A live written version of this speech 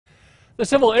The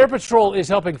Civil Air Patrol is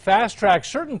helping fast-track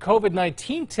certain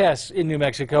COVID-19 tests in New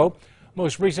Mexico.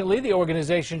 Most recently, the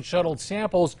organization shuttled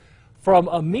samples from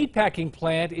a meatpacking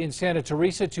plant in Santa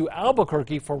Teresa to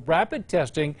Albuquerque for rapid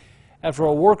testing after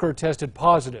a worker tested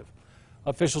positive.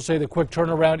 Officials say the quick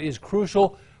turnaround is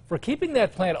crucial for keeping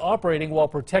that plant operating while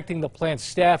protecting the plant's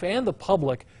staff and the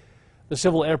public. The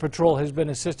Civil Air Patrol has been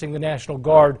assisting the National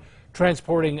Guard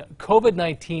transporting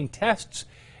COVID-19 tests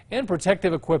and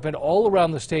protective equipment all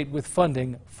around the state with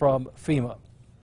funding from FEMA.